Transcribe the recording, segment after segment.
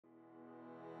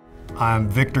I'm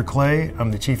Victor Clay.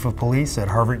 I'm the Chief of Police at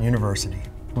Harvard University.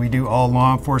 We do all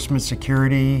law enforcement,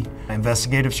 security,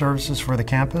 investigative services for the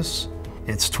campus.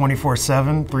 It's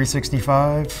 24/7,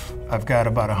 365. I've got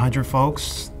about 100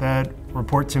 folks that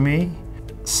report to me.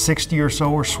 60 or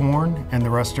so are sworn, and the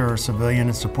rest are civilian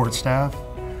and support staff.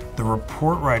 The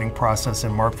report writing process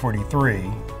in Mark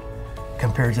 43,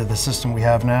 compared to the system we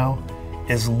have now,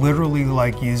 is literally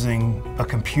like using a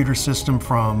computer system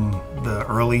from the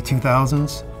early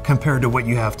 2000s compared to what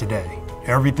you have today.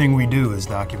 Everything we do is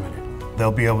documented.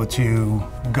 They'll be able to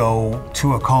go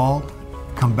to a call,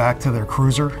 come back to their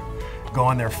cruiser, go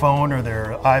on their phone or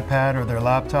their iPad or their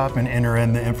laptop and enter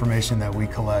in the information that we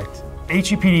collect.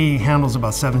 HUPD handles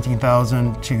about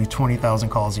 17,000 to 20,000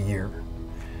 calls a year.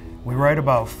 We write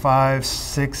about 500,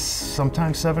 600,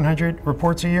 sometimes 700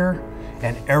 reports a year,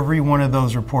 and every one of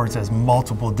those reports has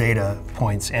multiple data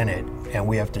points in it, and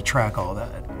we have to track all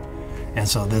that. And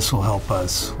so this will help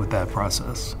us with that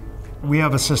process. We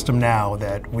have a system now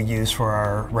that we use for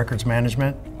our records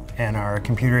management and our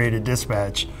computer-aided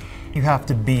dispatch. You have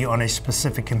to be on a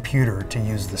specific computer to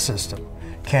use the system.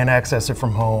 Can't access it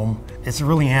from home. It's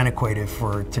really antiquated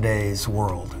for today's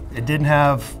world. It didn't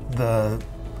have the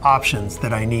options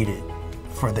that I needed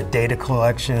for the data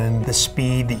collection, the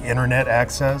speed, the internet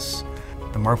access.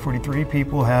 The Mark 43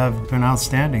 people have been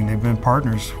outstanding. They've been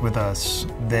partners with us.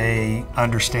 They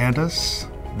understand us,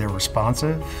 they're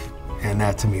responsive, and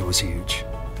that to me was huge.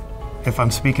 If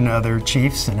I'm speaking to other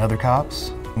chiefs and other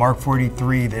cops, Mark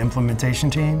 43, the implementation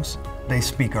teams, they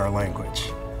speak our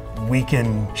language. We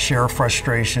can share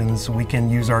frustrations, we can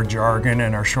use our jargon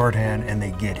and our shorthand, and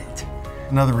they get it.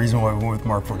 Another reason why we went with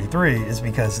Mark 43 is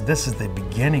because this is the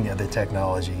beginning of the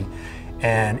technology,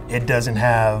 and it doesn't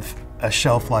have a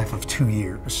shelf life of 2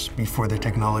 years before the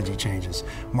technology changes.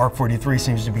 Mark 43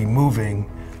 seems to be moving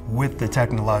with the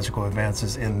technological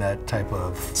advances in that type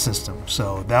of system.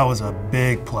 So that was a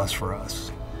big plus for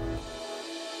us.